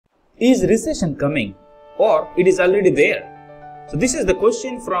Is recession coming or it is already there? So this is the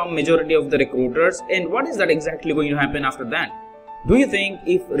question from majority of the recruiters, and what is that exactly going to happen after that? Do you think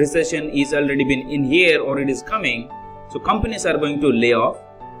if recession is already been in here or it is coming, so companies are going to lay off,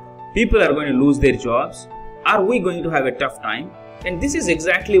 people are going to lose their jobs, are we going to have a tough time? And this is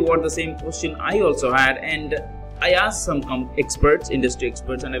exactly what the same question I also had, and I asked some experts, industry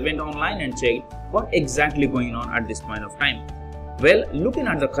experts, and I went online and checked what exactly going on at this point of time. Well, looking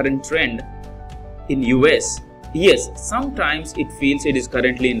at the current trend in US, yes, sometimes it feels it is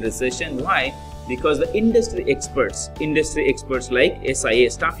currently in recession. Why? Because the industry experts like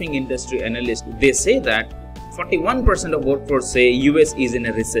SIA, staffing industry analysts, they say that 41% of workforce say US is in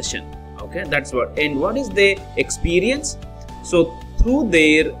a recession. Okay, that's what. And what is their experience? So through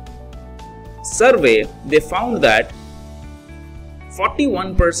their survey, they found that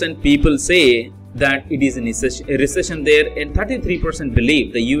 41% people say that it is a recession there, and 33%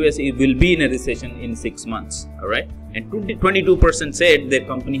 believe the US will be in a recession in 6 months. All right, and 22% said their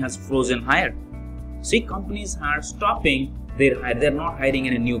company has frozen hire. See, companies are stopping their hire; they're not hiring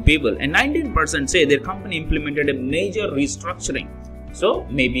any new people, and 19% say their company implemented a major restructuring. So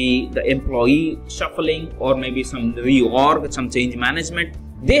maybe the employee shuffling, or maybe some reorg, some change management,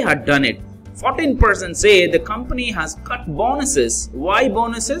 they had done it. 14% say the company has cut bonuses. Why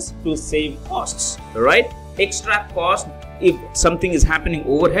bonuses? To save costs, right? Extra cost, if something is happening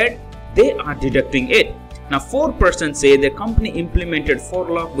overhead, they are deducting it. Now 4% say the company implemented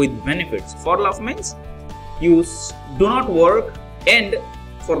furlough with benefits. Furlough means you do not work, and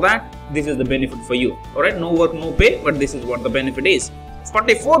for that this is the benefit for you. All right, no work, no pay, but this is what the benefit is.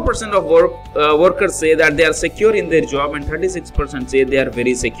 44% of workers say that they are secure in their job, and 36% say they are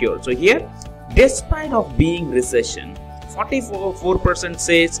very secure. So here, despite of being recession, 44%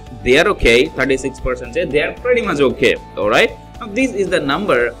 says they are okay, 36% say they are pretty much okay. All right. Now this is the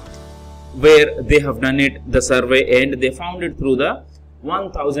number where they have done it, the survey, and they found it through the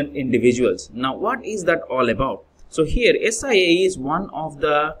 1000 individuals. Now what is that all about? So here SIA is one of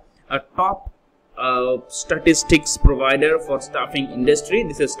the top statistics provider for staffing industry.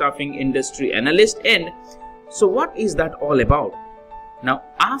 This is staffing industry analyst. And so what is that all about? Now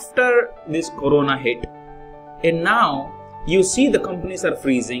after this corona hit, and now you see the companies are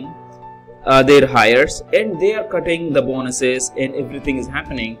freezing their hires, and they are cutting the bonuses, and everything is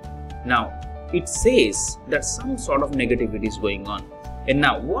happening. Now it says that some sort of negativity is going on. And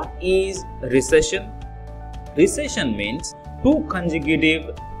now what is recession? Recession means 2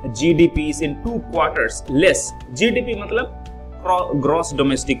 consecutive GDPs in 2 quarters less. GDP matlab gross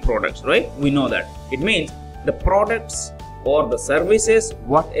domestic products, right? We know that. It means the products or the services,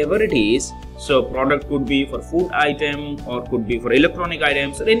 whatever it is. So product could be for food item, or could be for electronic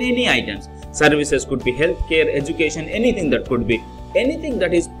items, or any items. Services could be healthcare, education, anything that could be. Anything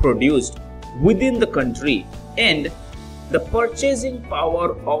that is produced within the country, and the purchasing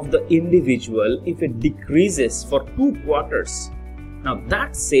power of the individual, if it decreases for 2 quarters, now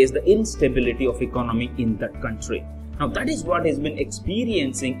that says the instability of economy in that country. Now that is what has been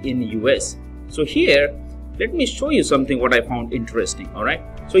experiencing in US. So here, let me show you something what I found interesting. All right.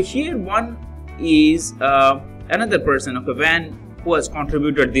 So here one is another person, okay, Van, who has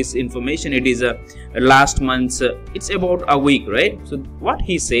contributed this information. It is last month's, it's about a week, right? So what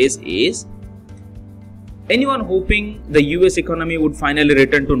he says is, anyone hoping the US economy would finally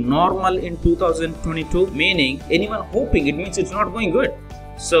return to normal in 2022, meaning anyone hoping, it means it's not going good.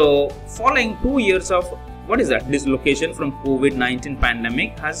 So following 2 years of, what is that, dislocation from COVID-19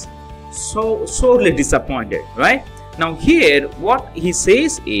 pandemic has so sorely disappointed, right? Now here what he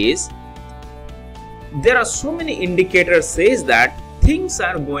says is, there are so many indicators says that things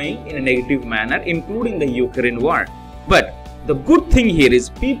are going in a negative manner, including the Ukraine war. But the good thing here is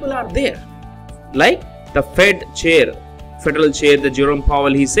people are there. Like the federal chair, the Jerome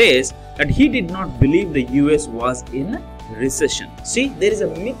Powell, he says that he did not believe the US was in a recession. See, there is a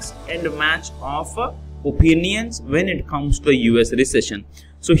mix and a match of opinions when it comes to the US recession.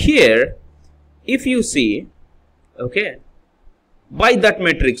 So here, if you see, okay, by that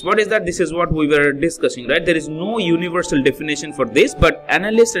metrics, what is that? This is what we were discussing, right? There is no universal definition for this, but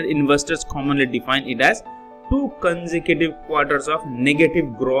analysts and investors commonly define it as 2 consecutive quarters of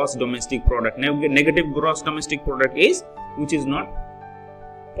negative gross domestic product. Negative gross domestic product is which is not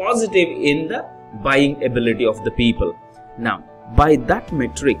positive in the buying ability of the people. Now, by that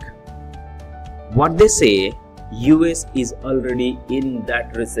metric, what they say, US is already in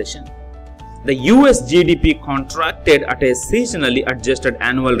that recession. The US GDP contracted at a seasonally adjusted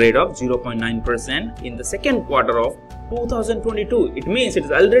annual rate of 0.9% in the second quarter of 2022. It means it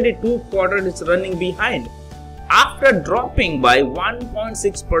is already 2 quarters it's running behind. after dropping by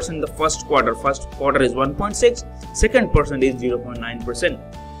 1.6% the first quarter is 1.6, second percent is 0.9%.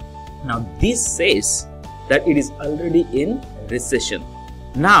 Now this says that it is already in recession.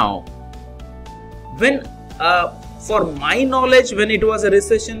 Now when for my knowledge, when it was a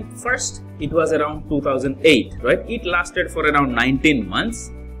recession first, it was around 2008, right? It lasted for around 19 months,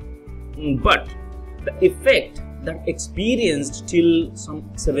 but the effect that experienced till some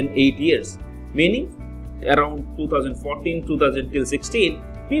 7-8 years, meaning around 2014 till 16,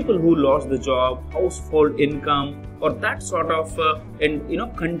 people who lost the job, household income, or that sort of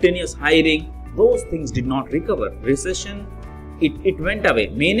continuous hiring, those things did not recover. Recession, it went away,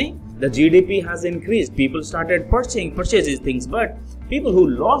 meaning the GDP has increased, people started purchasing things, but people who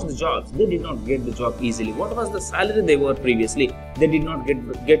lost the jobs, they did not get the job easily. What was the salary they were previously? They did not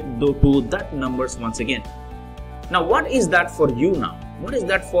get to that numbers once again. Now what is that for you now? What is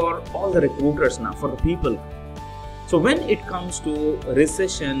that for all the recruiters now, for the people? So when it comes to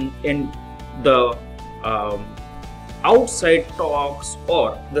recession and the outside talks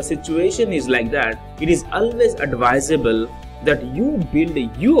or the situation is like that, it is always advisable that you build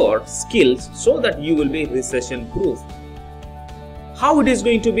your skills so that you will be recession proof. How it is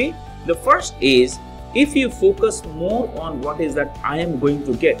going to be? The first is, if you focus more on what is that I am going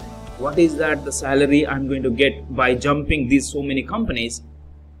to get, what is that the salary I'm going to get by jumping these so many companies,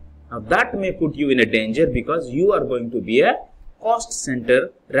 now that may put you in a danger, because you are going to be a cost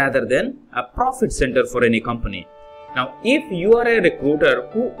center rather than a profit center for any company. Now if you are a recruiter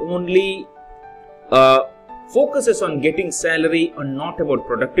who only focuses on getting salary and not about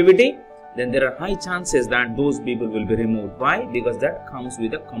productivity, then there are high chances that those people will be removed. Why? Because that comes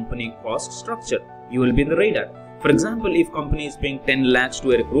with a company cost structure. You will be in the radar. For example, if company is paying 10 lakhs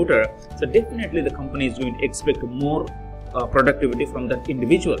to a recruiter, so definitely the company is going to expect more productivity from that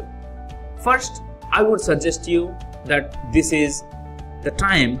individual. First, I would suggest you that this is the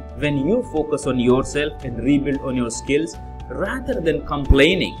time when you focus on yourself and rebuild on your skills rather than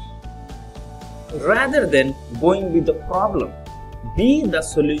complaining. Rather than going with the problem, be the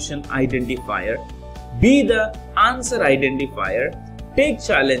solution identifier, be the answer identifier, take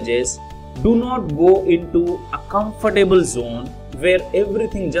challenges, do not go into a comfortable zone where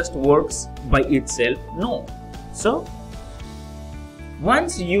everything just works by itself. No. So,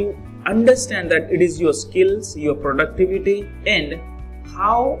 once you understand that it is your skills, your productivity, and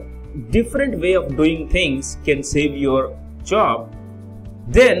how different way of doing things can save your job,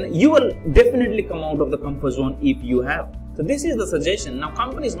 then you will definitely come out of the comfort zone if you have. So this is the suggestion. Now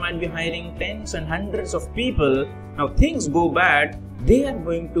companies might be hiring tens and hundreds of people. Now things go bad, they are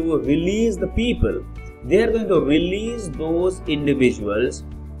going to release the people. They are going to release those individuals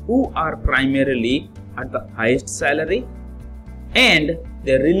who are primarily at the highest salary, and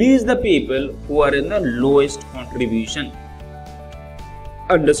they release the people who are in the lowest contribution.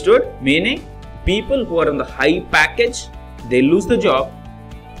 Understood? Meaning people who are in the high package, they lose the job.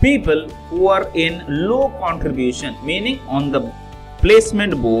 People who are in low contribution, meaning on the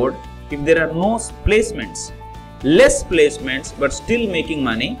placement board, if there are no placements, less placements but still making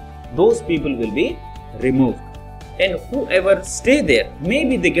money, those people will be removed. And whoever stay there,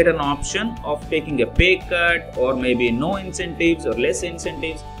 maybe they get an option of taking a pay cut, or maybe no incentives or less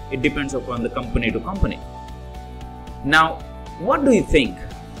incentives. It depends upon the company to company. Now, what do you think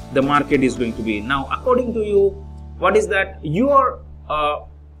the market is going to be? Now, according to you, what is that your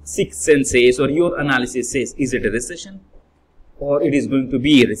sixth sense says, or your analysis says? Is it a recession, or it is going to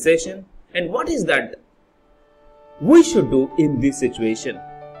be a recession? And what is that we should do in this situation?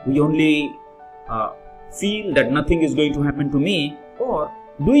 We only feel that nothing is going to happen to me, or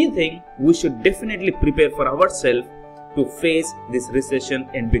do you think we should definitely prepare for ourselves to face this recession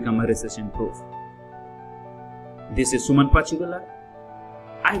and become a recession proof? This is Suman Pachigulla.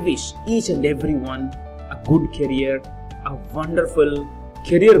 I wish each and everyone a good career, a wonderful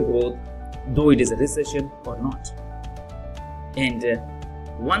career growth, though it is a recession or not. And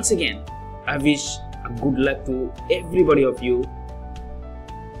once again, I wish a good luck to everybody of you,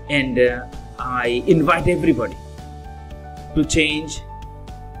 and I invite everybody to change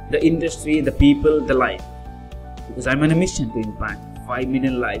the industry, the people, the life, because I'm on a mission to impact 5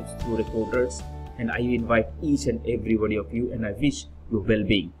 million lives through recruiters, and I invite each and everybody of you, and I wish you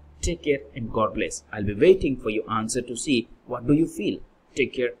well-being. Take care and God bless. I'll be waiting for your answer to see what do you feel.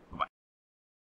 Take care. Bye.